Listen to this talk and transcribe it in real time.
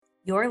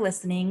You're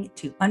listening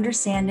to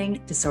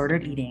Understanding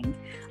Disordered Eating.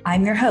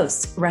 I'm your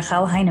host,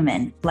 Rachel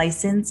Heineman,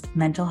 licensed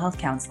mental health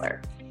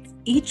counselor.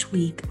 Each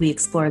week, we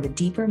explore the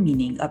deeper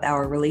meaning of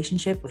our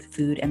relationship with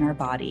food and our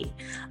body.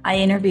 I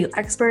interview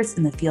experts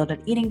in the field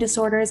of eating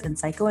disorders and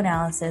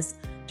psychoanalysis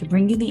to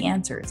bring you the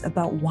answers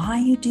about why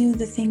you do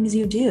the things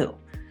you do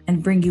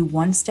and bring you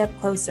one step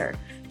closer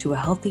to a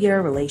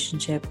healthier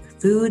relationship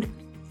with food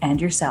and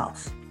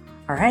yourself.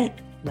 All right,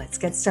 let's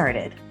get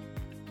started.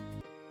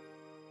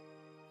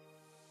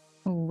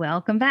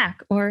 Welcome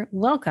back, or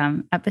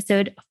welcome,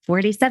 episode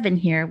 47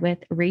 here with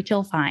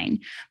Rachel Fine.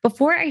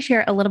 Before I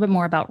share a little bit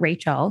more about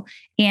Rachel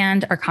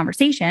and our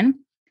conversation,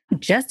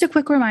 just a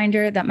quick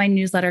reminder that my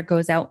newsletter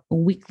goes out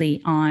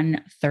weekly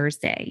on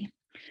Thursday.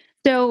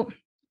 So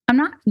I'm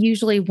not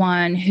usually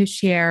one who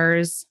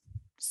shares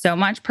so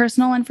much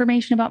personal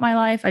information about my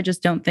life. I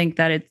just don't think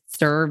that it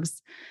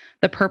serves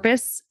the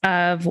purpose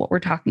of what we're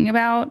talking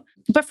about.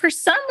 But for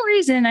some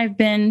reason, I've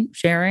been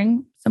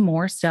sharing some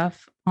more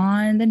stuff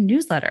on the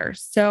newsletter.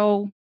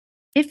 So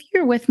if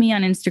you're with me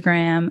on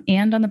Instagram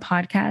and on the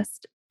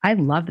podcast, I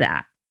love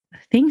that.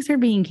 Thanks for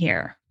being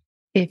here.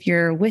 If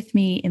you're with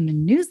me in the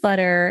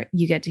newsletter,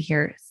 you get to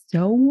hear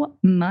so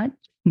much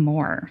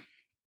more.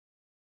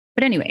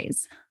 But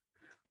anyways,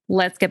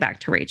 let's get back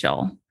to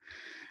Rachel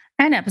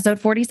and episode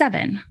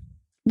 47.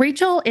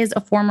 Rachel is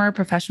a former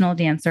professional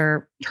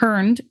dancer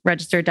turned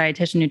registered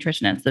dietitian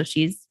nutritionist. So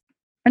she's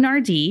an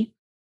RD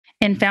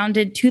and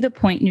founded To The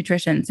Point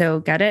Nutrition. So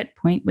get it?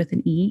 Point with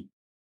an E.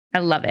 I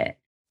love it.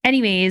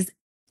 Anyways,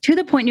 To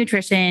The Point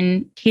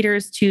Nutrition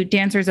caters to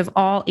dancers of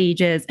all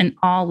ages and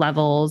all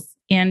levels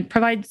and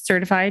provides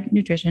certified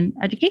nutrition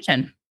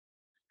education.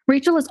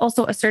 Rachel is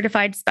also a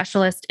certified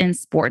specialist in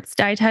sports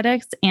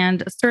dietetics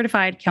and a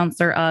certified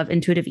counselor of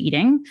intuitive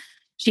eating.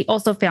 She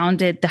also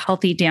founded The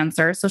Healthy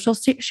Dancer. So she'll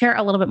share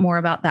a little bit more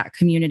about that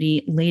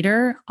community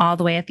later, all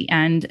the way at the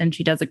end. And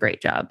she does a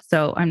great job.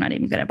 So I'm not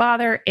even going to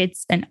bother.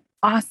 It's an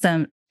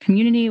awesome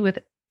community with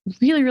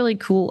really, really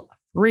cool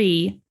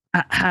free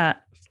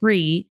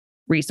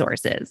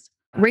resources.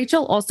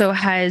 Rachel also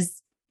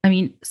has,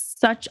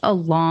 such a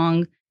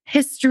long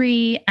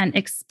history and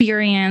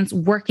experience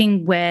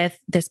working with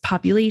this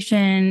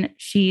population.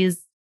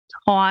 She's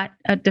taught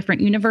at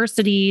different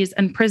universities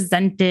and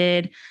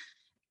presented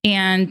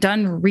and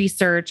done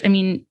research.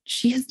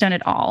 She has done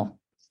it all.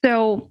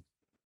 So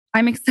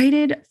I'm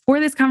excited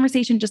for this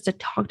conversation just to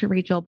talk to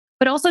Rachel,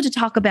 but also to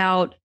talk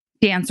about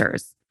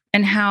dancers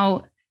and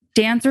how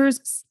dancers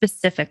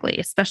specifically,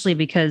 especially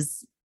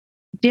because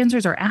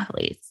dancers are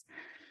athletes,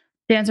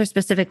 dancers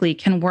specifically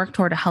can work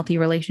toward a healthy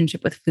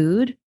relationship with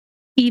food,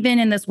 even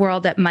in this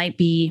world that might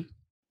be,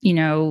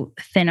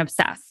 thin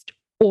obsessed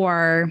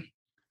or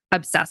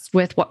obsessed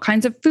with what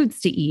kinds of foods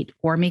to eat,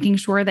 or making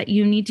sure that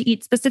you need to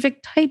eat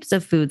specific types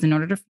of foods in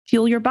order to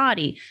fuel your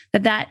body,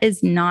 that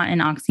is not an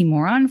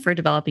oxymoron for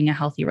developing a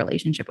healthy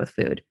relationship with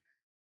food.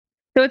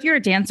 So if you're a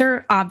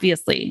dancer,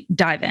 obviously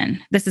dive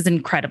in. This is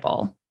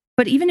incredible.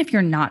 But even if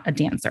you're not a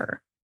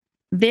dancer,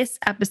 this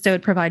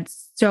episode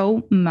provides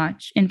so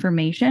much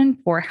information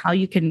for how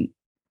you can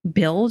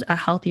build a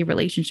healthy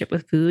relationship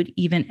with food,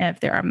 even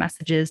if there are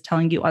messages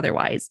telling you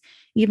otherwise,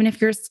 even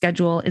if your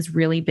schedule is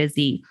really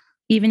busy,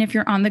 even if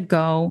you're on the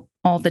go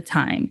all the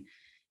time,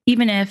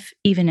 even if.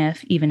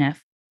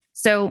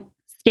 So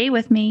stay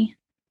with me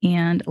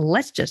and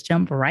let's just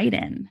jump right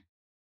in.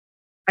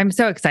 I'm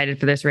so excited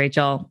for this,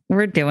 Rachel.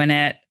 We're doing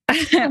it.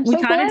 We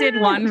kind of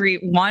did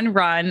one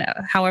run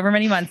however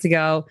many months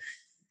ago.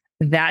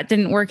 That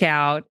didn't work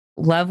out.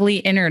 Lovely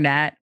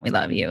internet. We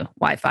love you,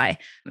 Wi-Fi.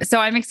 So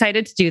I'm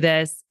excited to do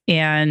this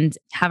and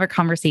have our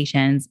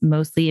conversations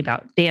mostly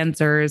about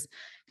dancers,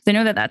 because I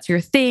know that that's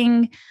your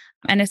thing.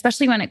 And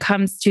especially when it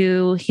comes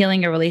to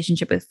healing a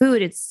relationship with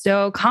food, it's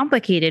so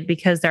complicated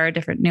because there are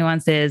different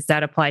nuances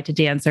that apply to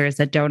dancers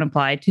that don't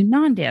apply to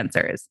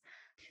non-dancers.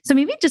 So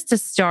maybe just to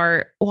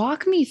start,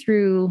 walk me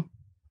through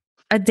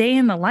a day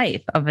in the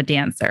life of a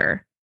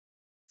dancer.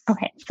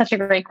 Okay, such a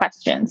great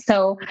question.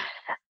 So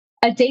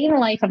a day in the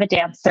life of a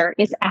dancer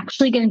is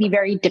actually going to be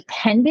very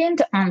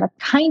dependent on the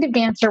kind of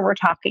dancer we're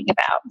talking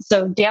about.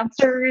 So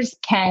dancers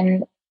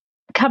can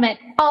come at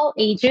all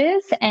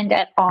ages and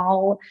at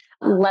all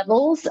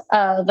levels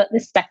of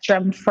the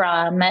spectrum,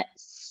 from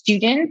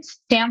student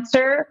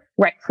dancer,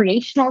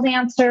 recreational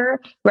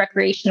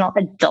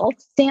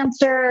adult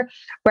dancer,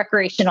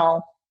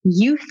 recreational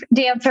youth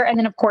dancer, and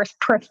then of course,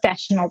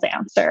 professional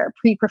dancer,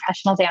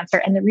 pre-professional dancer.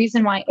 And the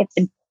reason why it's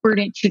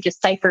important to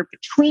decipher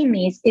between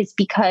these is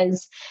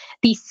because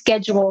these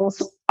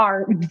schedules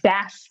are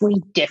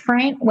vastly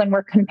different when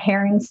we're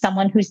comparing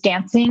someone who's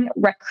dancing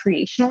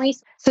recreationally.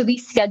 So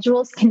these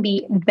schedules can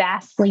be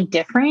vastly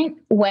different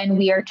when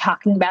we are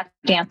talking about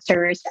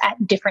dancers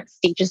at different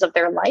stages of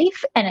their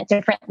life and at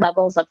different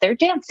levels of their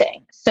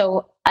dancing.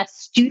 So a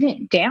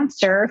student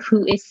dancer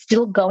who is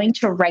still going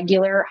to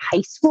regular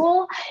high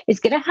school is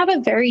going to have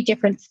a very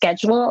different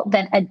schedule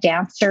than a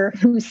dancer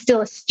who's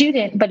still a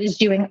student but is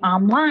doing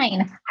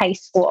online high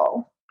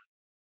school.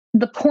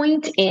 The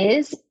point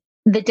is,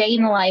 the day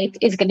in the life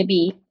is going to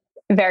be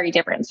very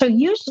different. So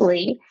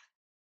usually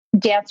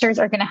dancers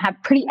are going to have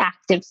pretty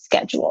active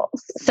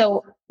schedules.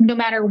 So no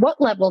matter what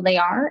level they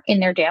are in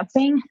their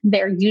dancing,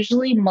 they're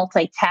usually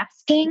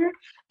multitasking.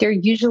 They're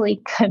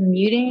usually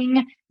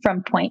commuting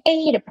from point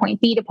A to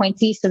point B to point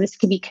C. So this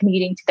could be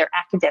commuting to their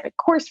academic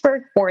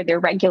coursework or their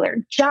regular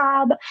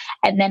job.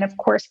 And then, of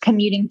course,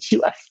 commuting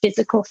to a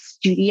physical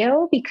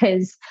studio,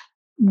 because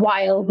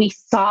while we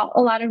saw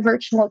a lot of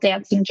virtual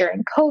dancing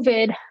during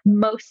COVID,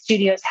 most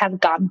studios have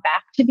gone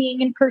back to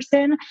being in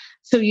person.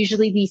 So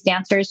usually these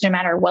dancers, no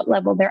matter what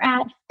level they're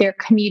at, they're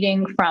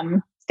commuting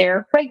from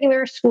their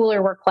regular school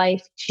or work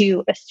life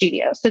to a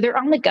studio. So they're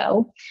on the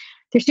go.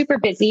 They're super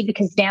busy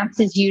because dance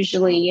is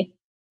usually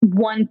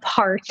one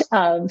part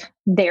of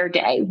their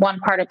day, one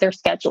part of their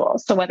schedule.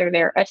 So whether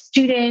they're a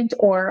student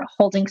or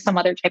holding some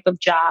other type of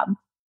job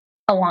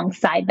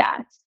alongside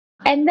that.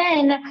 And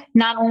then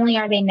not only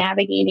are they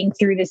navigating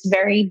through this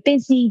very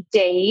busy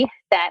day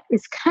that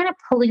is kind of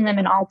pulling them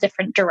in all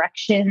different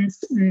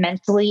directions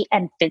mentally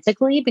and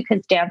physically,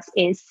 because dance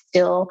is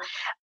still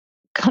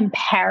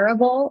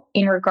comparable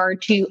in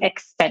regard to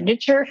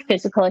expenditure,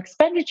 physical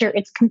expenditure.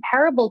 It's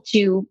comparable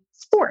to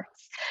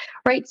sports,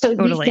 right? So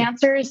Totally.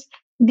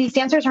 these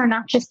dancers are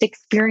not just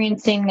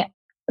experiencing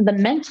the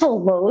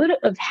mental load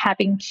of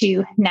having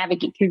to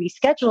navigate through these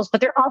schedules, but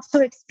they're also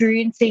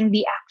experiencing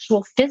the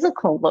actual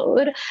physical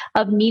load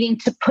of needing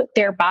to put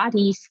their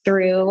bodies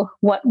through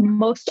what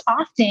most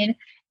often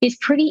is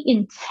pretty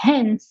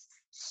intense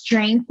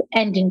strength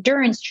and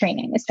endurance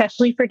training,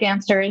 especially for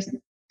dancers.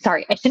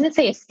 Sorry, I shouldn't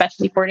say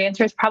especially for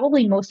dancers,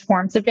 probably most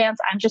forms of dance.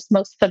 I'm just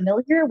most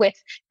familiar with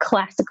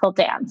classical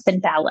dance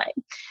and ballet.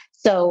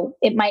 So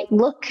it might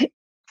look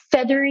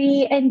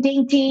feathery and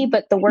dainty,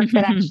 but the work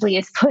that actually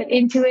is put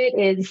into it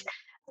is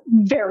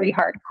very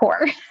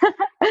hardcore.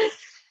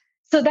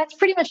 So that's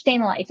pretty much day in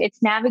the life.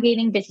 It's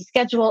navigating busy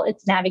schedule.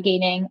 It's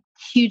navigating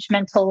huge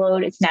mental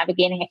load. It's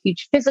navigating a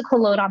huge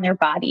physical load on their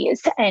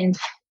bodies. And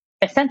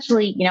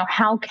essentially,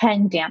 how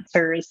can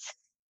dancers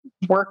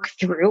work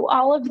through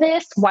all of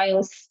this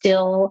while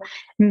still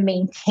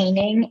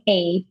maintaining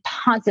a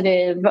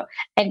positive,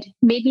 and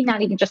maybe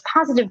not even just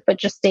positive, but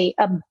just a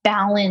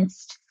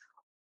balanced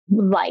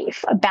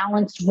life, a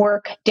balanced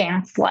work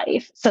dance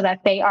life, so that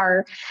they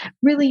are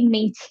really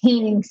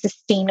maintaining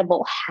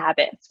sustainable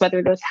habits,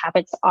 whether those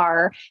habits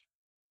are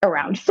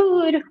around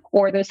food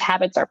or those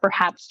habits are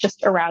perhaps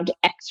just around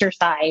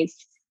exercise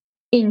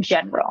in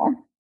general.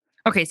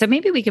 Okay, so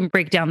maybe we can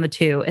break down the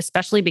two,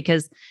 especially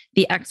because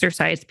the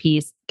exercise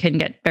piece can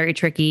get very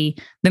tricky.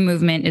 The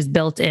movement is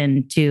built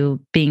into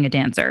being a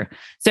dancer.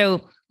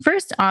 So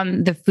first,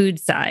 on the food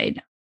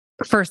side,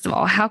 first of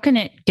all, how can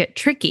it get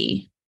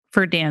tricky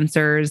for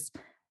dancers?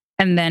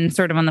 And then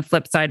sort of on the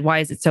flip side, why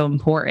is it so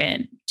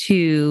important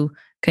to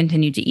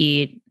continue to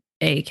eat,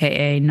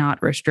 AKA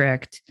not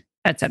restrict,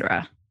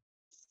 etc.?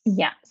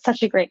 Yeah,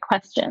 such a great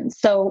question.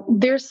 So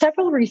there's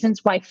several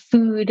reasons why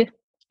food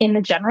in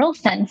the general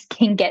sense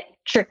can get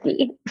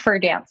tricky for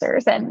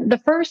dancers. And the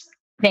first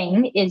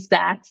thing is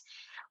that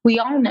we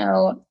all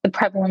know the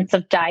prevalence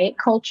of diet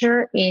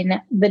culture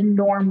in the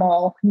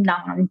normal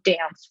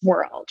non-dance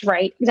world,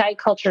 right? Diet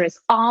culture is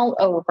all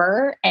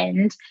over,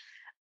 and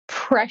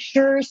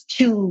pressures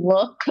to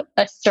look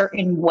a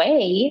certain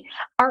way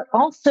are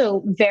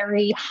also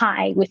very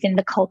high within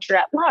the culture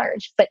at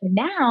large. But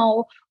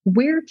now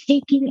we're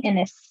taking an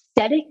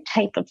aesthetic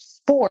type of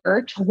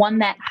sport, one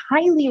that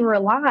highly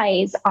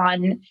relies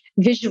on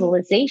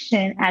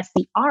visualization as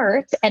the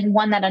art, and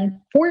one that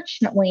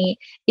unfortunately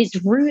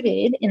is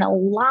rooted in a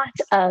lot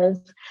of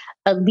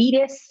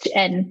elitist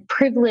and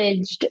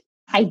privileged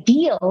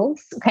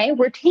ideals. Okay,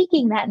 we're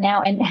taking that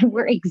now and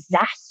we're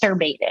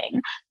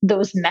exacerbating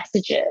those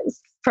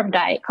messages from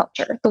diet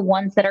culture, the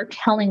ones that are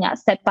telling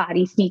us that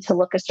bodies need to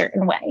look a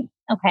certain way.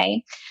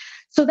 Okay,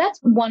 so that's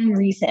one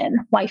reason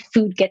why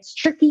food gets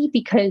tricky,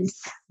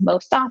 because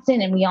most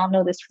often, and we all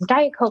know this from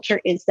diet culture,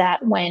 is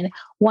that when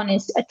one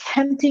is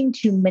attempting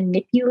to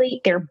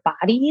manipulate their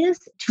bodies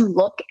to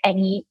look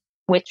any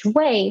which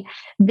way,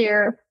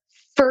 their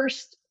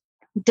first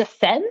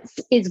defense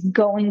is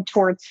going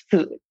towards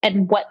food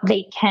and what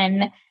they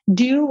can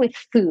do with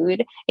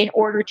food in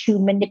order to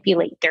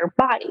manipulate their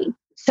body.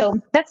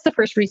 So that's the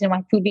first reason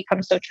why food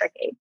becomes so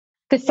tricky.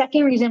 The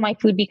second reason why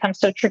food becomes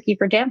so tricky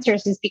for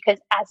dancers is because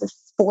as a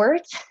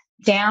sport,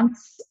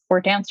 dance or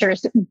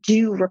dancers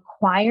do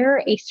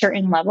require a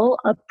certain level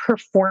of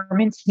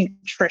performance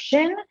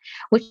nutrition,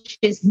 which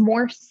is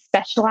more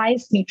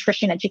specialized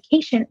nutrition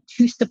education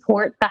to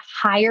support the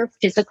higher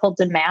physical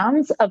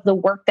demands of the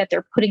work that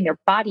they're putting their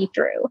body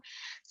through.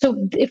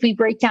 So if we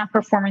break down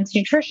performance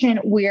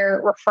nutrition,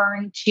 we're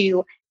referring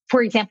to,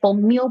 for example,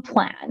 meal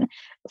plan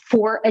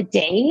for a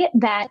day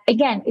that,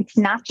 again, it's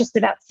not just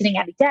about sitting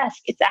at a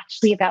desk. It's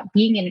actually about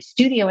being in a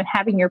studio and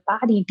having your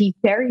body be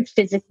very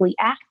physically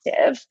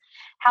active.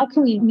 How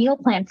can we meal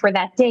plan for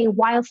that day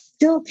while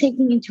still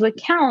taking into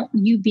account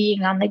you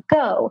being on the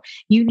go,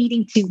 you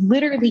needing to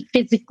literally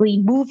physically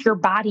move your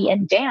body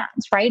and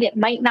dance, right? It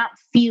might not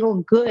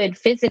feel good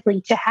physically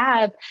to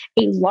have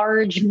a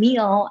large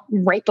meal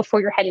right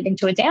before you're headed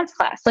into a dance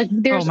class. Like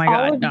there's oh my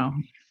God, no.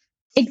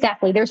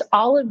 Exactly. There's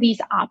all of these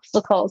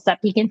obstacles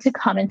that begin to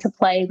come into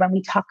play when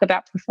we talk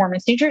about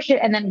performance nutrition,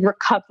 and then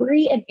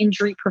recovery and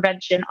injury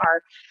prevention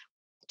are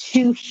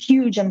two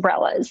huge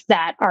umbrellas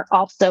that are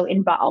also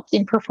involved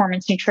in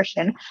performance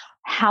nutrition.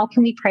 How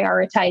can we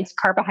prioritize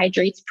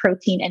carbohydrates,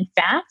 protein, and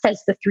fats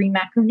as the three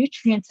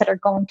macronutrients that are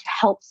going to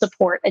help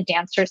support a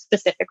dancer's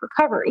specific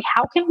recovery?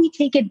 How can we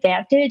take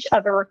advantage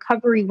of a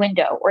recovery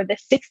window or the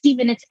 60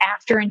 minutes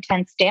after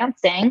intense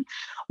dancing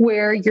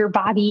where your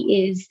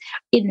body is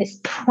in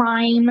this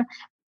prime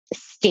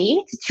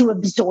state to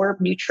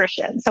absorb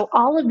nutrition? So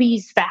all of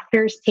these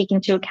factors take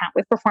into account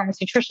with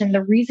performance nutrition.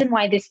 The reason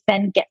why this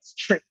then gets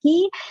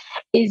tricky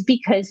is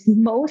because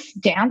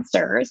most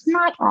dancers,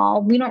 not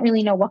all, we don't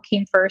really know what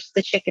came first,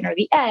 the chicken or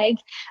the egg,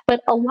 but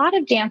a lot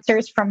of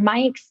dancers, from my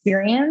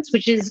experience,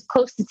 which is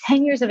close to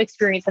 10 years of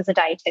experience as a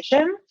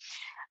dietitian,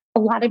 a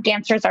lot of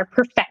dancers are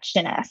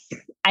perfectionists.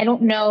 I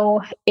don't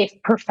know if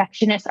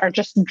perfectionists are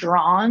just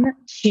drawn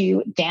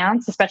to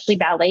dance, especially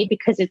ballet,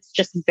 because it's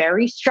just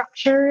very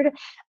structured.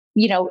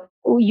 You know,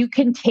 you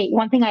can take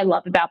one thing I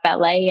love about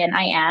ballet, and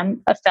I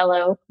am a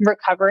fellow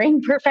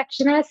recovering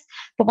perfectionist,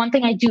 but one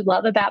thing I do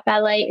love about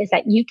ballet is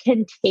that you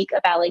can take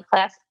a ballet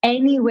class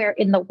anywhere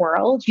in the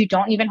world. You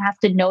don't even have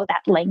to know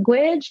that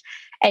language,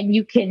 and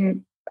you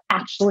can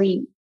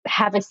actually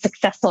have a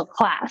successful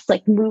class,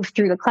 like move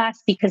through the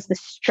class, because the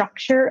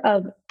structure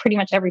of pretty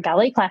much every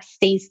ballet class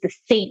stays the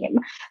same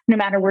no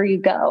matter where you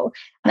go.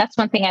 And that's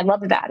one thing I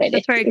love about it.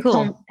 It's very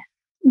cool.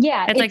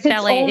 It's like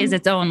ballet is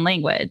its own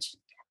language.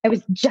 I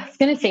was just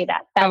going to say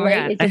that.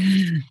 Ballet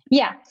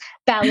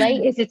ballet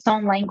is its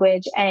own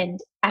language. And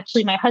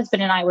actually, my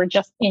husband and I were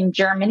just in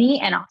Germany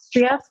and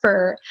Austria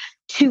for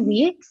 2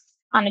 weeks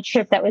on a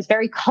trip that was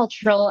very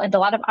cultural and a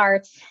lot of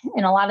arts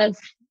and a lot of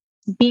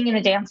being in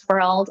the dance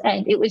world.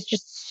 And it was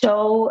just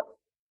so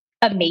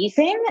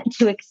amazing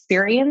to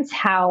experience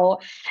how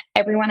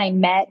everyone I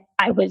met,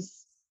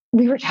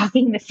 we were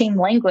talking the same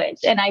language.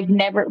 And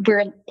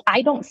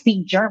I don't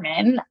speak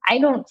German. I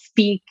don't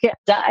speak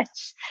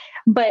Dutch,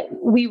 but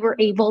we were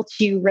able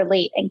to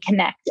relate and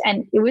connect.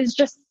 And it was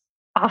just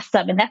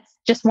awesome. And that's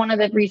just one of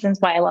the reasons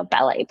why I love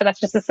ballet, but that's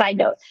just a side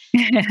note.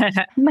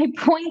 My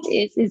point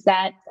is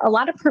that a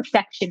lot of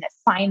perfectionists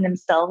find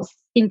themselves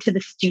into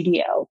the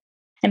studio.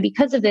 And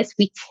because of this,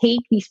 we take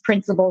these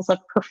principles of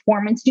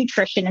performance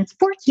nutrition and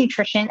sports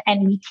nutrition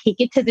and we take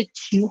it to the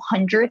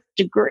 200th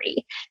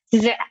degree.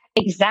 This is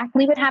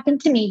exactly what happened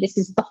to me. This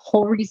is the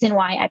whole reason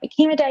why I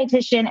became a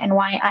dietitian and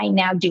why I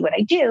now do what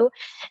I do,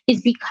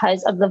 is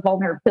because of the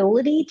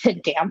vulnerability to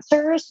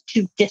dancers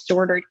to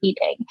disordered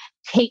eating.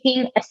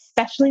 Taking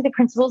especially the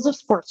principles of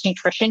sports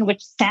nutrition,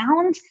 which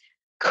sounds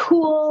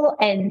cool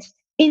and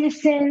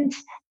innocent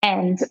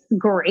and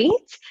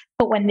great,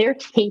 but when they're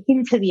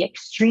taken to the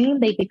extreme,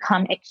 they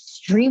become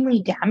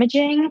extremely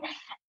damaging,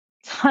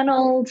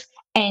 tunneled,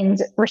 and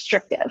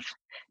restrictive.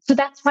 So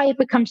that's why it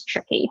becomes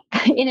tricky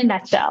in a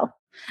nutshell.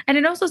 And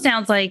it also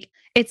sounds like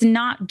it's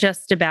not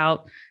just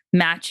about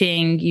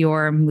matching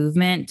your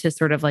movement to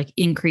sort of like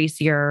increase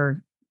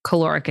your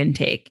caloric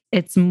intake.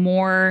 It's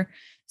more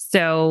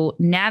so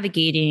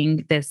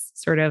navigating this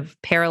sort of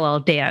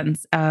parallel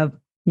dance of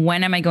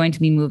when am I going to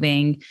be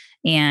moving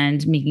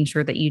and making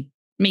sure that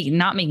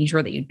not making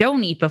sure that you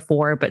don't eat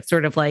before, but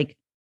sort of like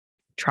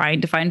trying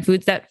to find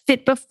foods that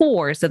fit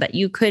before so that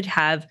you could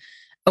have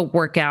a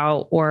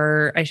workout,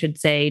 or I should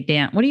say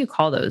dance. What do you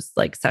call those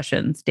like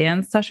sessions?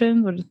 Dance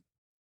sessions?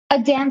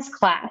 A dance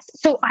class.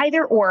 So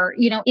either or,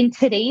 in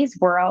today's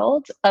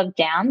world of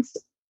dance,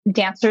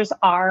 dancers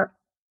are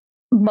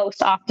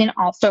most often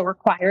also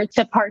required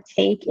to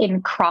partake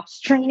in cross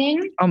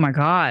training. Oh my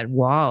God.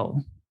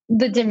 Wow.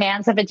 The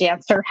demands of a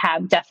dancer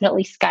have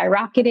definitely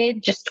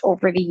skyrocketed just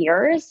over the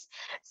years.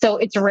 So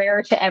it's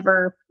rare to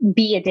ever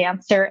be a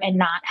dancer and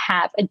not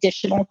have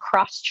additional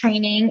cross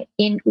training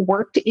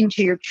worked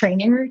into your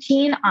training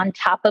routine on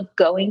top of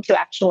going to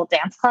actual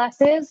dance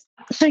classes.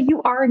 So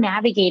you are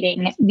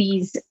navigating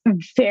these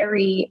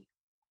very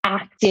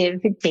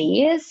active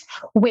days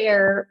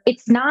where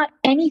it's not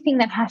anything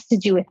that has to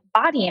do with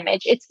body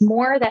image. It's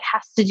more that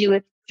has to do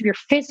with your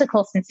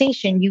physical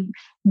sensation. You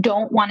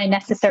don't want to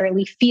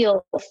necessarily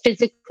feel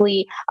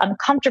physically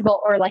uncomfortable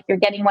or like you're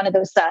getting one of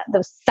those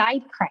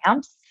side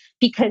cramps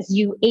because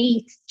you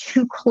ate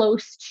too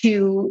close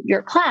to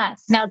your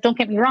class. Now, don't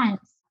get me wrong.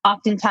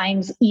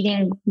 Oftentimes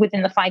eating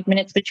within the 5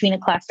 minutes between a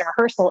class and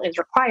rehearsal is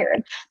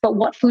required. But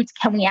what foods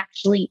can we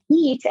actually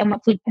eat and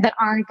what foods that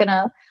aren't going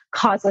to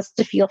cause us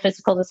to feel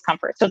physical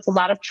discomfort? So it's a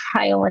lot of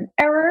trial and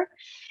error.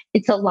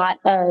 It's a lot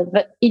of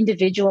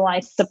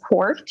individualized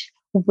support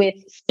with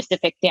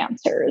specific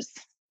dancers.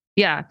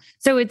 Yeah.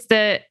 So it's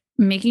the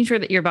making sure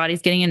that your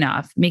body's getting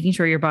enough, making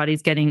sure your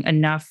body's getting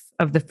enough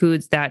of the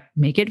foods that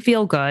make it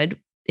feel good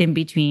in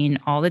between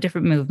all the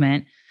different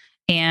movement.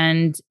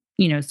 And,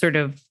 sort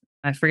of,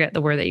 I forget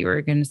the word that you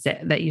were going to say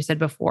that you said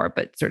before,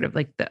 but sort of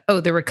like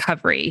the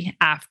recovery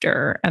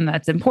after. And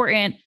that's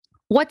important.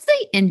 What's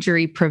the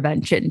injury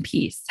prevention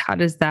piece? How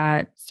does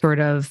that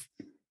sort of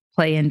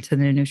play into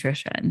the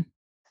nutrition?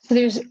 So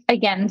there's,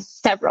 again,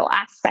 several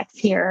aspects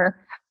here.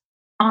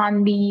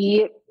 on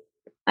the,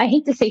 I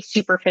hate to say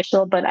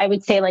superficial, but I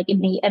would say like in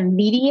the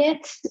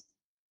immediate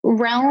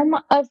realm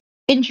of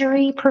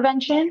injury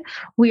prevention,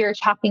 we are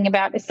talking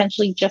about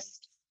essentially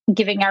just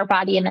giving our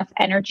body enough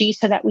energy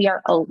so that we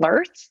are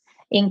alert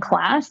in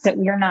class, that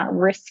we are not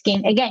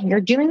risking, again,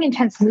 you're doing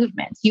intense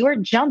movements. You are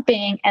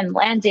jumping and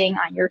landing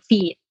on your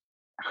feet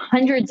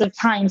hundreds of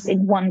times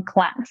in one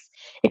class.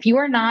 If you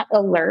are not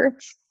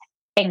alert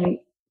and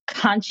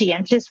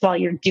conscientious while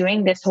you're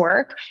doing this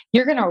work,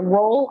 you're going to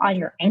roll on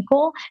your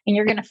ankle and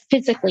you're going to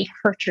physically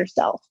hurt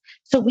yourself.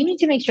 So we need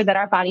to make sure that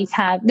our bodies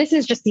have, this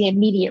is just the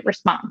immediate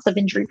response of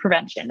injury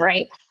prevention,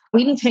 right?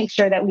 We need to make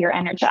sure that we are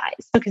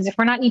energized, because if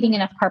we're not eating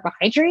enough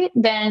carbohydrate,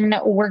 then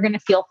we're going to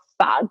feel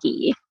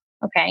foggy.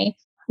 Okay.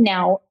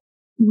 Now,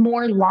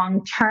 more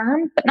long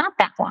term, but not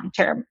that long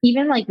term,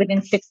 even like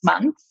within 6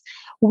 months,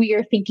 we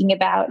are thinking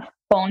about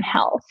bone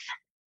health.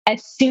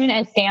 As soon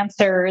as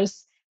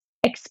dancers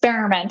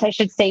experiment, I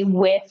should say,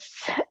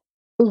 with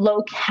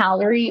low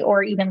calorie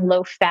or even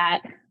low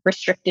fat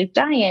restrictive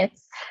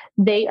diets,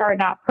 they are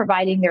not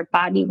providing their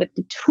body with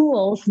the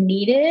tools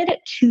needed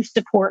to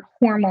support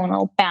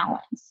hormonal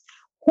balance.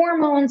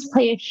 Hormones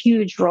play a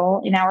huge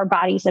role in our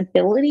body's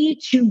ability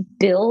to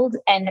build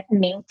and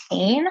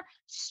maintain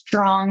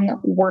strong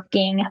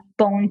working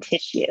bone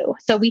tissue.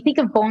 So we think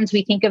of bones,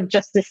 we think of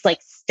just this like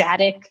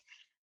static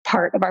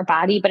part of our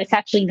body, but it's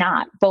actually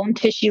not. Bone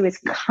tissue is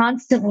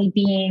constantly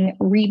being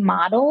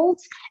remodeled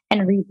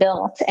and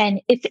rebuilt,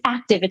 and it's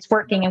active, it's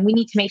working, and we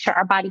need to make sure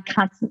our body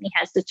constantly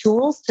has the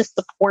tools to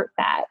support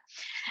that.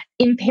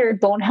 Impaired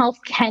bone health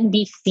can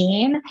be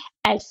seen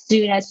as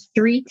soon as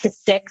 3 to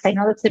 6. I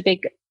know that's a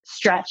big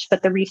stretch,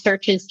 but the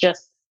research is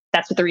just,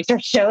 that's what the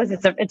research shows.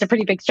 It's a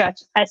pretty big stretch.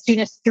 As soon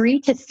as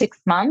 3 to 6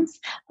 months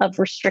of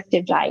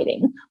restrictive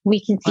dieting, we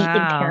can see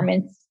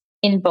impairments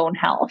in bone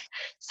health.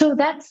 So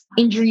that's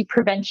injury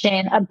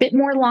prevention, a bit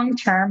more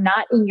long-term,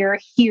 not in your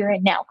here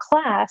and now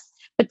class,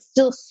 but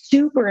still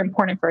super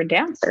important for a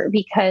dancer,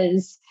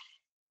 because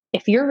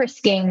if you're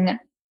risking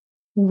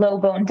low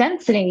bone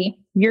density,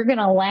 you're going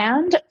to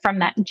land from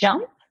that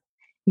jump.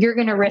 You're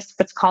going to risk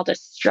what's called a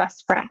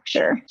stress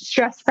fracture.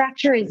 Stress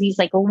fracture is these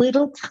like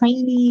little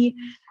tiny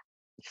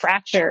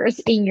fractures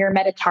in your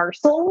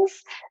metatarsals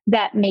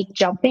that make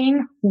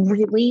jumping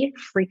really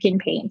freaking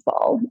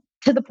painful,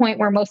 to the point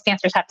where most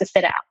dancers have to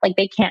sit out. Like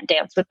they can't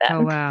dance with them.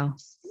 Oh, wow.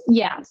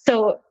 Yeah.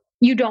 So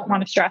you don't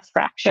want a stress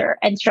fracture.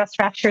 And stress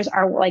fractures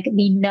are like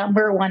the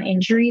number one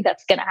injury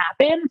that's going to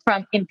happen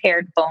from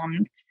impaired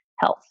bone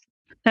health.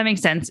 That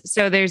makes sense.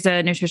 So there's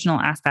a nutritional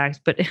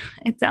aspect, but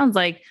it sounds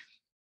like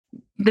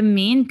the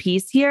main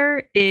piece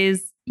here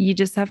is you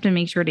just have to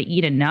make sure to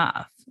eat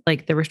enough.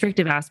 Like the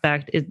restrictive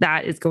aspect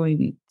is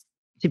going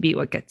to be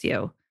what gets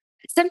you.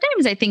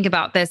 Sometimes I think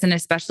about this, and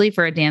especially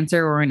for a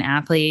dancer or an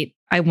athlete,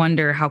 I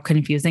wonder how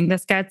confusing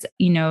this gets,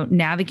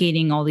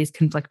 navigating all these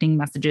conflicting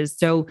messages.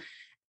 So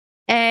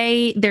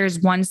there's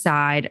one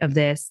side of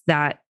this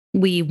that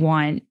we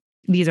want,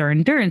 these are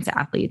endurance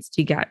athletes,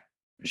 to get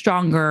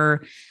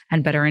stronger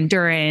and better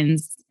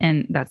endurance.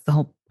 And that's the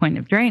whole point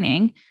of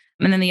training.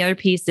 And then the other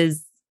piece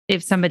is,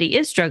 if somebody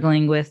is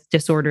struggling with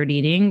disordered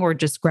eating or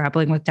just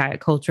grappling with diet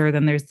culture,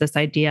 then there's this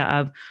idea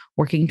of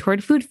working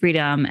toward food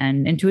freedom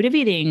and intuitive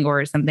eating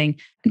or something.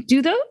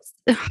 Do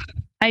those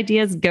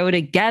ideas go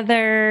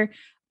together?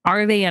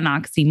 Are they an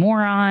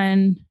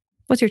oxymoron?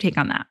 What's your take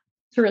on that?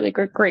 It's a really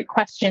great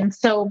question.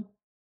 So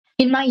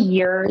in my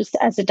years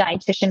as a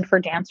dietitian for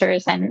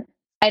dancers, and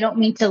I don't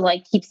mean to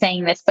like keep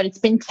saying this, but it's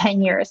been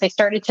 10 years. I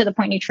started To The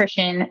Point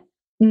Nutrition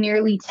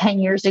nearly 10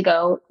 years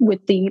ago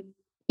with the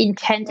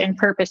intent and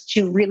purpose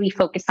to really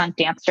focus on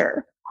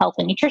dancer health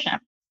and nutrition.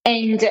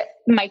 And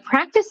my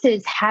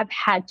practices have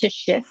had to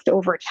shift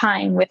over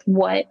time with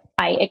what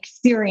I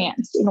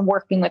experienced in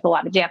working with a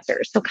lot of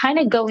dancers. So kind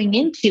of going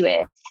into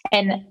it,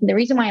 and the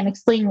reason why I'm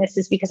explaining this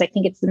is because I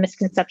think it's the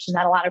misconception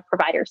that a lot of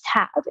providers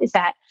have, is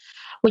that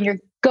when you're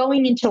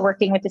going into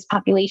working with this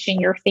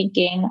population, you're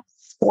thinking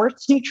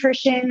sports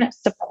nutrition,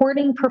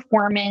 supporting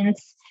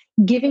performance,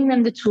 giving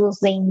them the tools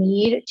they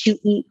need to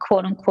eat,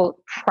 quote unquote,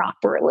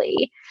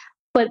 properly.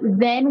 But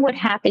then what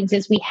happens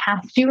is we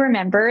have to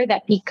remember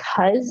that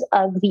because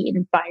of the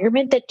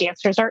environment that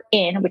dancers are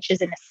in, which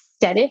is an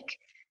aesthetic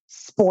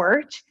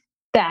sport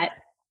that,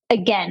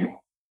 again,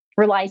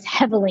 relies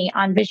heavily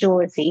on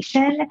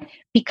visualization,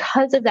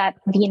 because of that,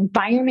 the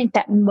environment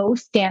that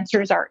most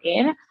dancers are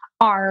in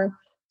are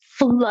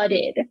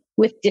flooded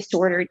with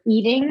disordered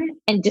eating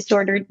and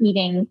disordered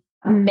eating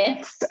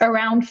myths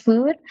around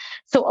food.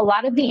 So a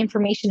lot of the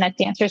information that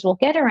dancers will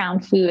get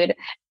around food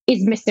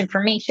is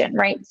misinformation,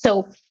 right?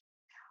 So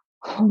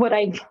what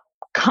I've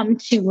come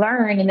to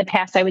learn in the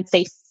past, I would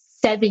say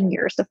 7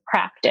 years of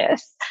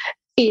practice,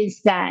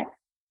 is that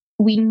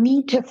we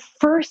need to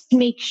first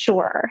make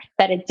sure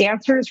that a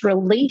dancer's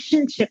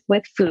relationship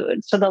with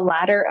food, so the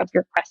latter of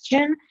your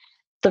question,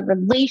 the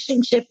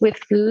relationship with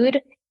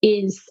food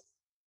is,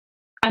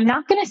 I'm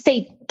not going to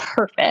say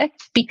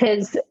perfect,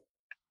 because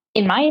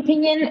in my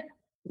opinion,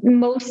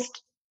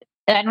 most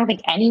And I don't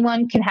think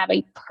anyone can have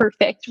a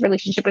perfect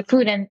relationship with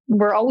food. And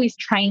we're always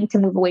trying to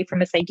move away from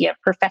this idea of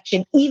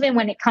perfection, even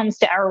when it comes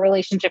to our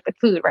relationship with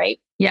food, right?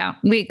 Yeah.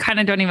 We kind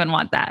of don't even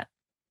want that.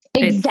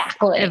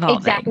 Exactly.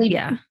 Exactly.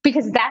 Yeah.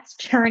 Because that's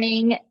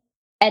turning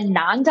a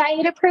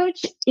non-diet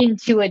approach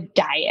into a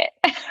diet.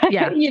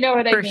 Yeah. You know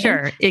what I mean? For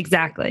sure.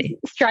 Exactly.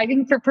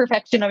 Striving for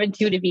perfection of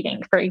intuitive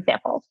eating, for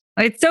example.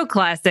 It's so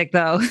classic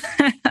though.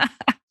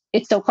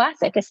 It's so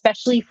classic,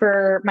 especially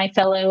for my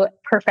fellow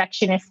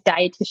perfectionist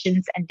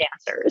dietitians and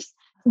dancers.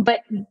 But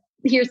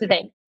here's the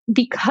thing.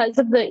 Because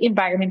of the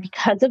environment,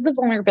 because of the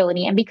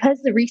vulnerability, and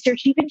because the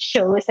research even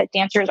shows that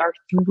dancers are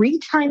 3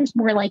 times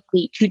more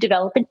likely to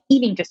develop an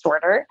eating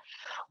disorder,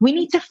 we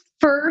need to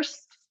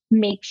first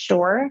make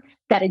sure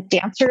that a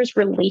dancer's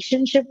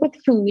relationship with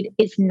food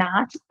is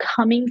not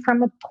coming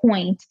from a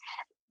point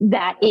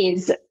that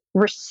is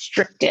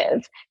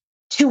restrictive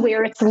to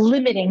where it's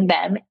limiting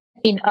them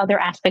in other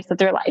aspects of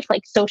their life,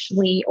 like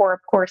socially, or of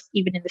course,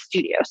 even in the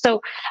studio.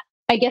 So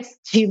I guess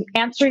to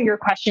answer your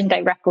question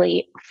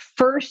directly,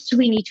 first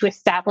we need to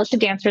establish a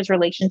dancer's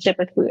relationship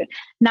with food.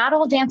 Not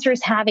all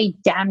dancers have a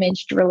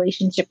damaged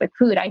relationship with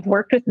food. I've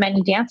worked with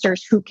many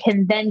dancers who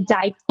can then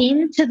dive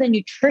into the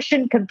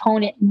nutrition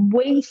component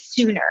way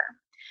sooner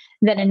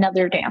than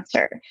another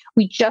dancer.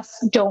 We just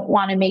don't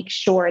want to make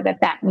sure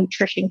that that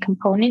nutrition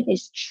component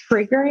is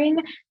triggering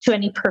to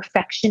any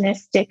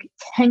perfectionistic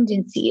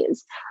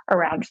tendencies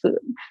around food.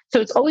 So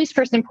it's always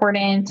first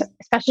important,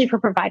 especially for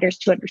providers,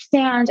 to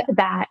understand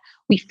that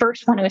we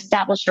first want to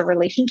establish a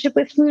relationship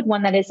with food,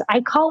 one that is,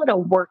 I call it a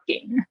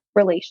working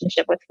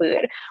relationship with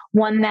food,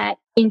 one that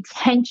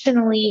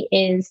intentionally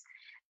is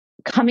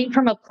coming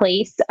from a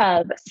place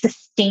of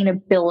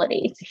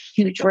sustainability. It's a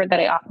huge word that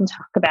I often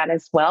talk about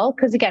as well,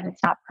 because again,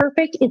 it's not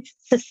perfect, it's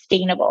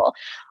sustainable.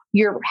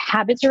 Your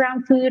habits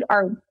around food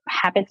are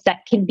habits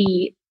that can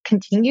be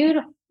continued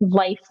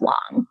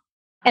lifelong.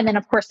 And then,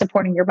 of course,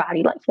 supporting your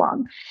body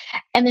lifelong.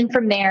 And then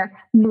from there,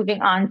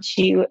 moving on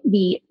to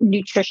the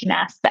nutrition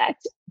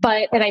aspect.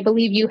 And I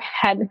believe you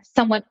had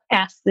someone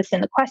ask this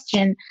in the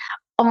question,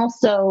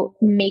 also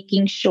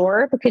making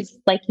sure, because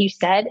like you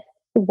said,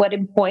 what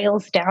it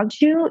boils down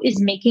to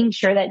is making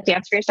sure that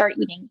dancers are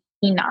eating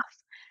enough.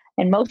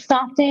 And most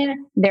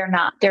often they're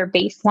not. Their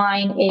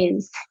baseline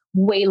is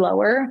way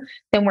lower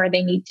than where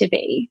they need to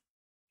be.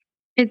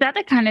 Is that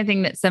the kind of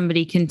thing that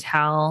somebody can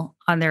tell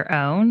on their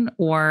own?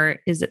 Or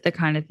is it the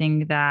kind of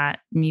thing that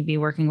maybe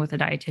working with a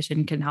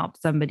dietitian can help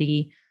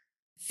somebody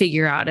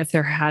figure out if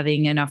they're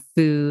having enough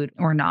food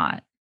or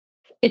not?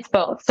 It's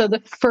both. So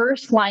the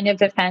first line of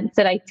defense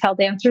that I tell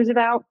dancers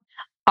about,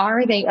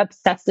 are they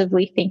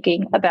obsessively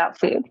thinking about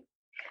food?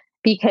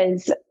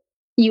 Because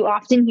you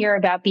often hear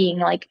about being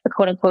like a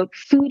quote unquote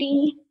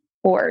foodie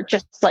or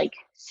just like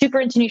super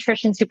into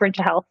nutrition, super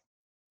into health.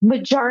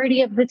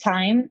 Majority of the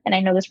time, and I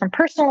know this from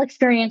personal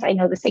experience, I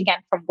know this again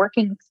from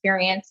working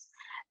experience,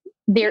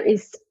 there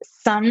is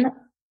some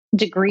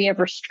degree of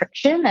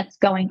restriction that's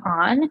going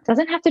on. It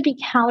doesn't have to be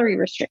calorie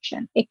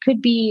restriction. It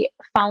could be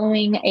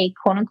following a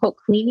quote unquote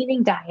clean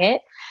eating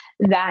diet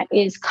that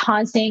is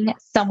causing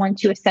someone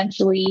to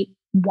essentially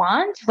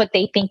want what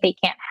they think they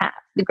can't have.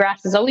 The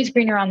grass is always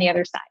greener on the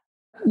other side.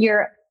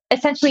 You're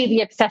essentially,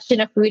 the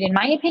obsession of food, in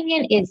my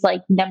opinion, is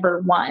like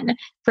number one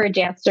for a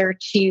dancer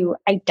to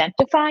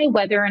identify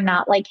whether or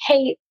not, like,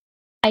 hey,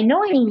 I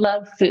know I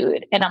love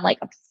food and I'm like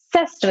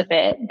obsessed with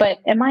it, but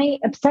am I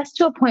obsessed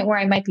to a point where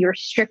I might be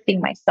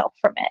restricting myself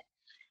from it?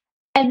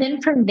 And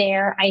then from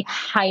there, I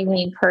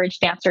highly encourage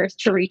dancers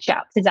to reach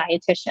out to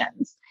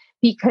dietitians,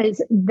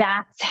 because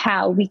that's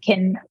how we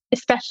can,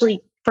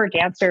 especially for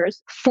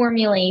dancers,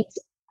 formulate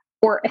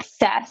or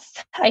assess,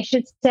 I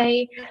should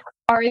say,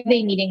 are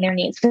they meeting their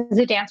needs? Because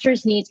the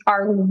dancers' needs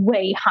are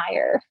way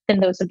higher than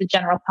those of the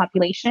general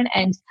population.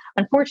 And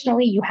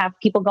unfortunately, you have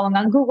people going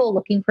on Google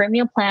looking for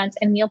meal plans,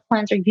 and meal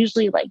plans are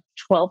usually like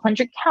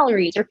 1,200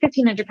 calories or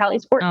 1,500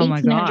 calories or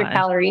 1,800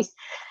 calories.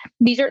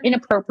 These are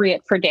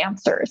inappropriate for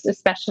dancers,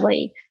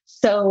 especially.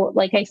 So,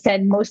 like I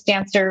said, most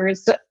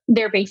dancers,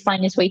 their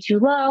baseline is way too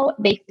low.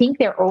 They think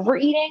they're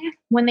overeating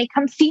when they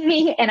come see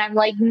me. And I'm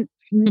like,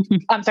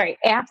 I'm sorry,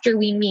 after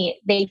we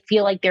meet, they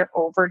feel like they're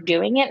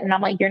overdoing it. And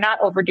I'm like, you're not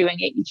overdoing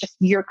it.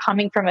 You're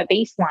coming from a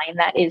baseline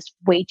that is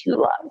way too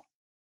low.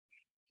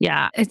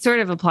 Yeah, it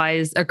sort of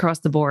applies across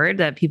the board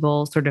that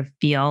people sort of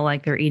feel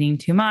like they're eating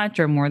too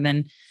much or more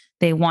than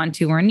they want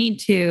to or need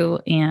to.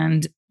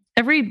 And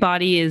every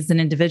body is an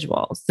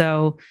individual.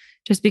 So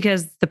just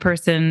because the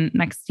person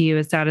next to you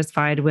is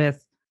satisfied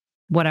with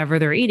whatever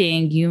they're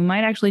eating, you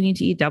might actually need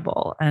to eat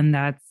double. And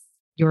that's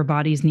your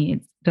body's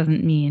needs.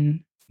 Doesn't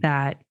mean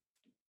that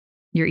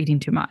you're eating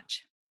too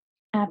much.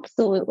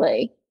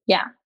 Absolutely.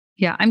 Yeah.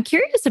 Yeah. I'm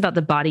curious about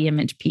the body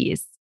image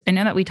piece. I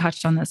know that we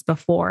touched on this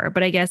before,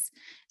 but I guess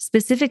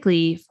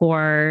specifically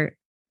for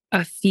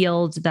a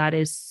field that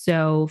is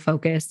so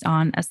focused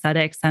on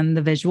aesthetics and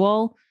the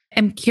visual,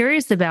 I'm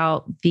curious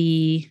about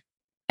the,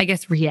 I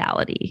guess,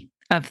 reality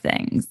of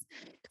things.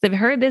 Because I've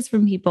heard this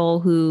from people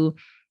who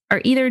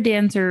are either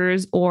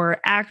dancers or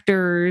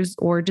actors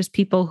or just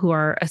people who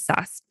are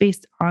assessed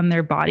based on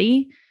their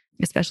body.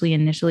 especially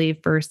initially,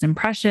 first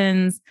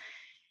impressions.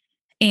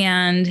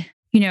 And,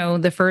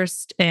 the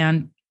first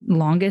and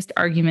longest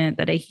argument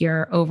that I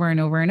hear over and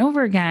over and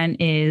over again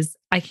is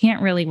I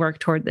can't really work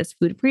toward this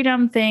food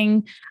freedom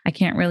thing. I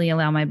can't really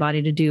allow my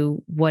body to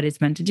do what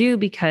it's meant to do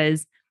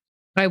because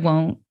I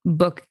won't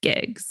book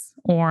gigs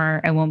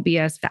or I won't be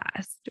as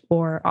fast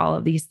or all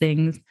of these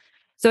things.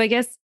 So I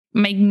guess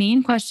my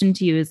main question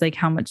to you is like,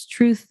 how much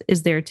truth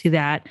is there to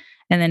that?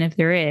 And then if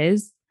there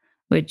is,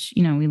 which,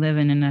 we live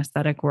in an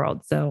aesthetic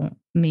world, so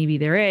maybe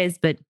there is,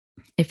 but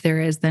if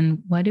there is,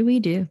 then what do we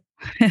do?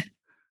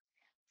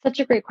 Such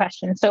a great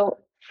question. So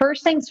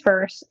first things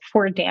first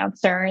for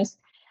dancers,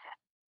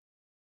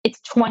 it's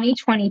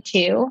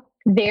 2022.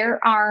 There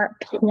are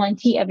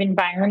plenty of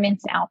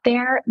environments out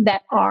there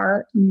that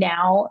are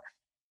now,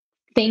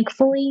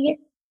 thankfully,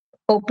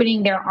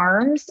 opening their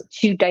arms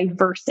to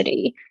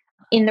diversity.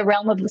 In the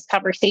realm of this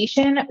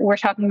conversation, we're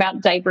talking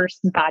about diverse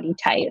body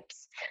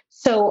types.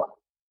 So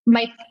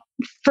my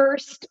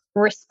first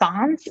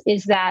response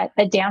is that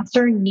a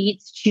dancer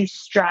needs to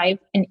strive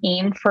and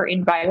aim for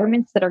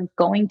environments that are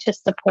going to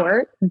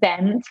support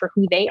them for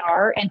who they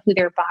are and who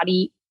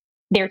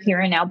their here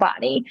and now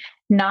body,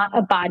 not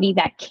a body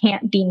that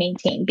can't be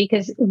maintained,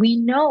 because we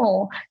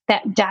know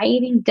that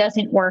dieting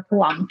doesn't work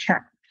long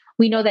term.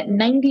 We know that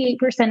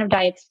 98% of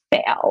diets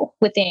fail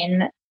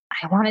within,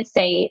 I want to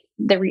say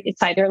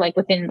it's either like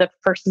within the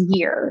first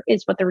year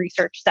is what the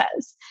research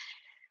says.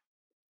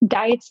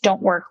 Diets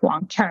don't work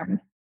long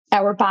term.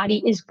 Our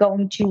body is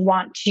going to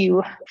want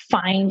to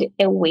find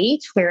a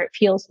weight where it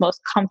feels most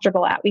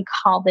comfortable at. We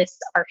call this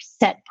our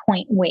set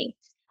point weight.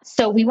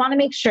 So we want to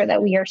make sure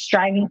that we are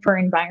striving for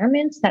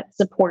environments that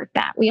support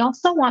that. We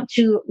also want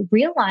to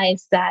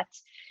realize that,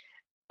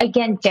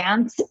 again,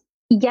 dance,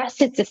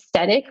 yes, it's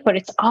aesthetic, but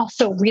it's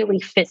also really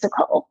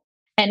physical.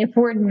 And if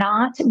we're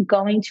not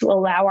going to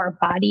allow our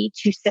body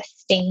to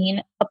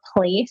sustain a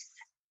place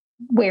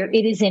where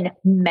it is in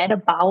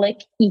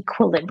metabolic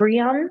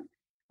equilibrium,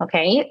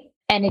 okay,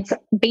 and it's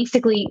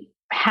basically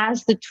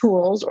has the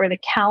tools or the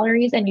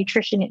calories and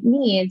nutrition it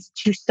needs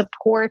to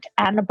support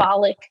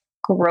anabolic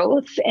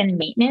growth and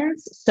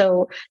maintenance.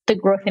 So the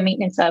growth and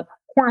maintenance of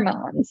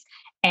hormones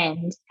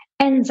and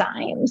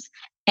enzymes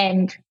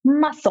and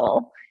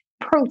muscle,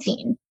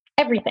 protein,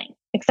 everything,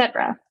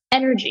 etc.,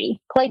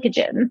 energy,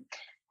 glycogen.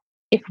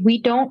 If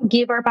we don't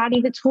give our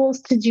body the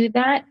tools to do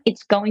that,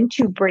 it's going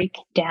to break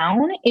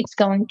down, it's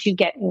going to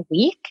get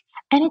weak,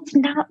 and it's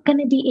not going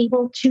to be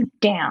able to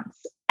dance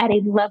at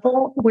a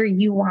level where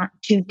you want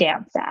to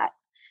dance at.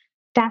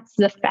 That's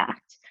the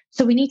fact.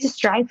 So we need to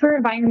strive for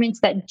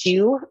environments that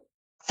do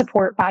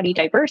support body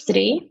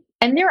diversity.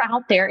 And they're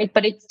out there,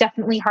 but it's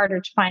definitely harder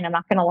to find. I'm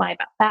not going to lie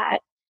about that.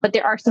 But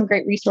there are some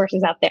great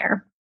resources out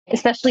there,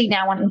 especially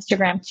now on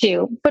Instagram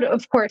too. But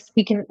of course,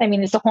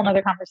 it's a whole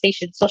other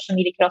conversation. Social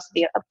media could also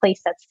be a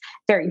place that's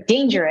very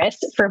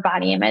dangerous for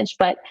body image,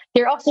 but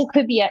there also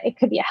could be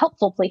a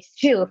helpful place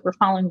too if we're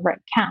following the right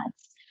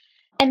accounts.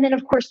 And then,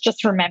 of course,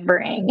 just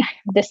remembering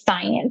the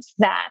science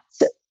that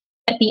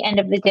at the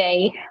end of the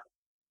day,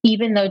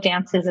 even though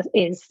dance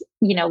is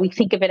we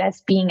think of it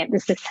as being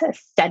this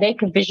aesthetic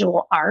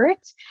visual art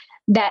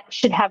that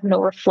should have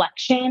no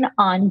reflection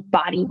on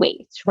body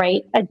weight,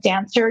 right? A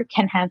dancer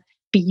can have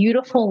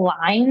beautiful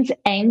lines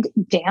and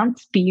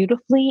dance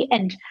beautifully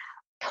and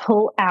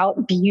pull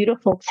out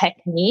beautiful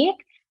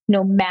technique,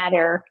 no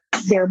matter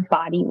their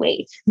body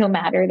weight, no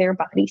matter their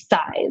body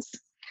size.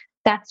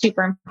 That's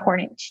super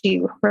important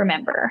to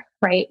remember,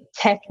 right?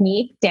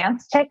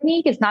 Dance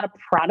technique is not a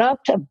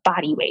product of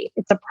body weight.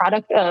 It's a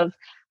product of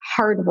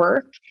hard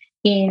work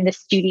in the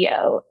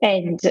studio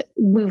and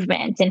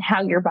movement and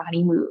how your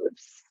body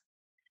moves.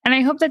 And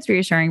I hope that's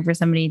reassuring for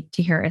somebody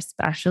to hear,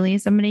 especially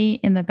somebody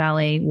in the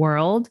ballet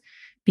world,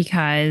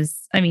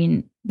 because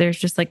there's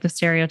just like the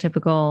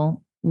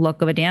stereotypical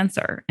look of a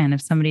dancer. And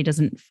if somebody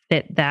doesn't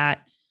fit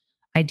that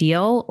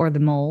ideal or the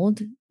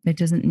mold, it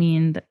doesn't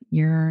mean that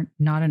you're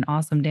not an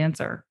awesome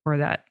dancer or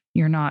that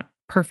you're not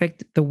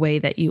perfect the way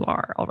that you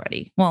are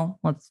already. Well,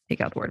 let's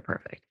take out the word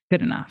perfect.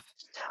 Good enough.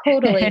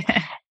 Totally.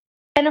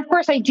 And of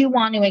course, I do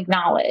want to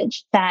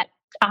acknowledge that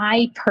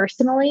I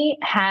personally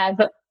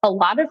have a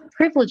lot of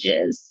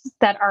privileges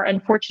that are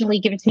unfortunately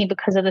given to me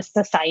because of the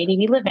society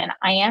we live in.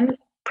 I am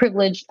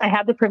privileged. I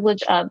have the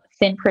privilege of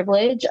thin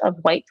privilege, of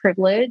white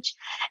privilege.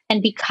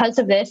 And because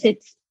of this,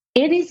 it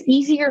is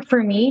easier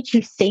for me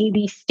to say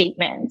these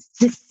statements,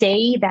 to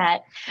say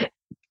that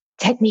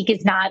technique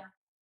is not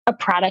a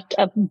product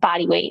of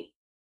body weight.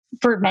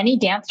 For many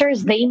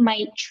dancers, they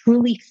might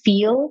truly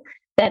feel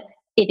that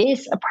it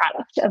is a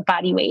product of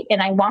body weight.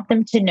 And I want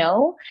them to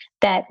know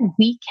that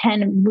we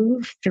can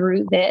move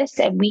through this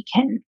and we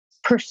can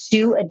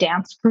pursue a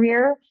dance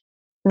career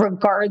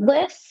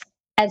regardless,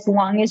 as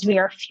long as we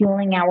are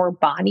fueling our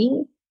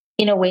body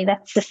in a way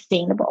that's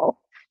sustainable.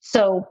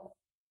 So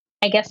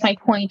I guess my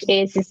point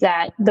is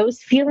that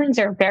those feelings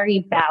are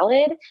very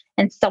valid,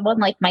 and someone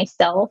like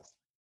myself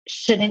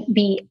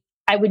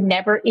I would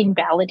never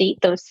invalidate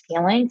those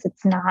feelings.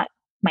 It's not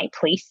my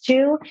place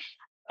to.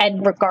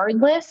 And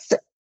regardless,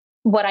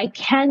 what I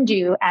can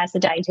do as a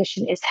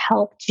dietitian is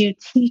help to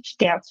teach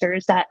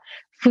dancers that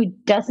food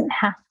doesn't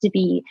have to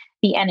be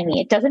the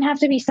enemy. It doesn't have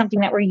to be something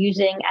that we're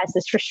using as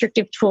this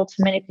restrictive tool to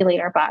manipulate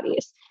our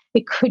bodies.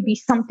 It could be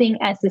something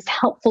as this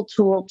helpful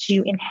tool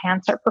to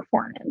enhance our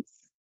performance.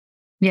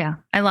 Yeah,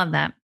 I love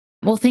that.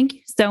 Well, thank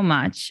you so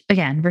much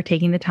again for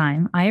taking the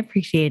time. I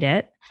appreciate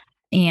it.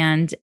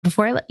 And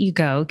before I let you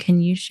go,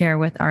 can you share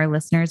with our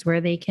listeners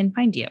where they can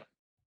find you?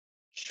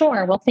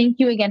 Sure. Well, thank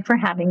you again for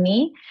having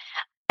me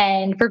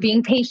and for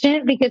being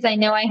patient, because I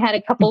know I had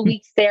a couple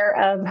weeks there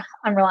of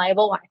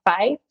unreliable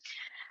Wi-Fi.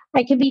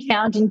 I can be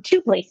found in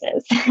two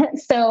places.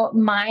 So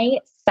my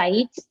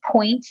site,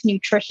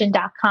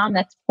 pointnutrition.com,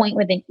 that's point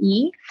with an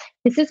E.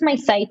 This is my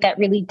site that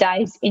really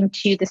dives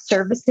into the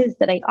services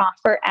that I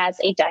offer as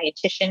a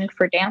dietitian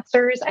for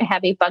dancers. I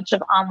have a bunch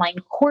of online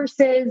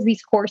courses.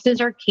 These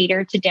courses are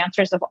catered to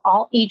dancers of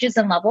all ages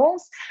and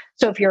levels.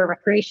 So if you're a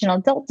recreational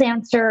adult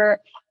dancer,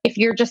 if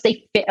you're just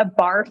a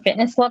bar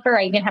fitness lover,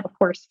 I even have a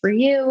course for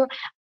you.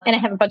 And I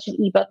have a bunch of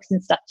ebooks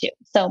and stuff too.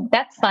 So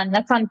that's fun.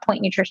 That's on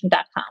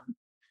pointnutrition.com.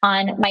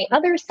 On my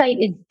other site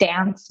is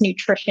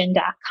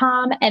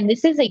dancenutrition.com. And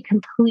this is a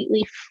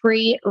completely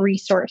free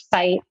resource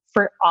site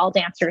for all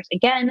dancers,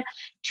 again,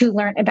 to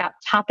learn about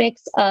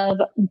topics of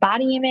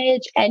body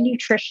image and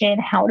nutrition,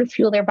 how to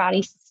fuel their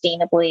body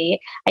sustainably.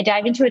 I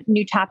dive into a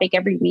new topic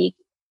every week.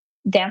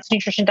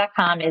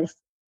 Dancenutrition.com is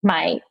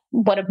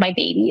one of my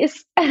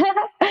babies.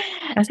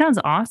 That sounds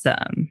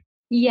awesome.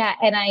 Yeah.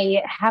 And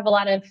I have a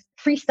lot of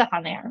free stuff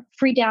on there,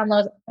 free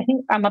downloads. I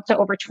think I'm up to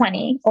over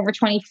 20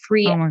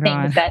 free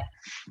things that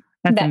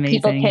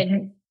people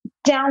can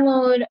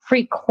download,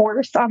 free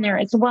course on there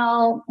as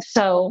well.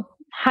 So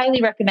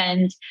highly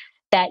recommend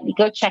that you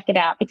go check it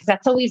out, because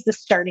that's always the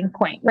starting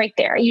point right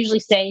there. I usually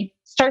say,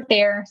 start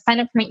there, sign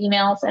up for my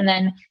emails. And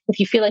then if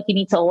you feel like you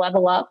need to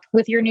level up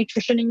with your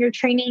nutrition and your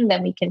training,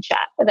 then we can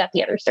chat about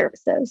the other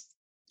services.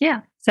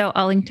 Yeah. So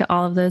I'll link to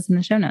all of those in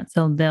the show notes,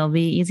 so they'll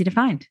be easy to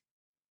find.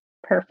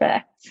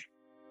 Perfect.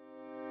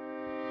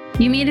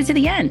 You made it to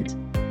the end.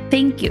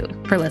 Thank you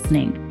for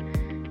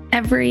listening.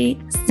 Every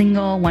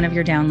single one of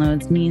your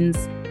downloads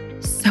means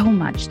so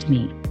much to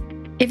me.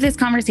 If this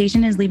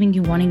conversation is leaving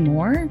you wanting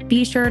more,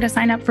 be sure to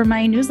sign up for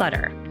my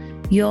newsletter.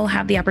 You'll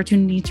have the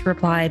opportunity to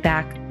reply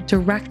back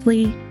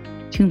directly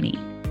to me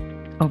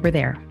over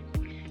there.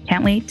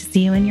 Can't wait to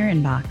see you in your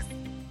inbox.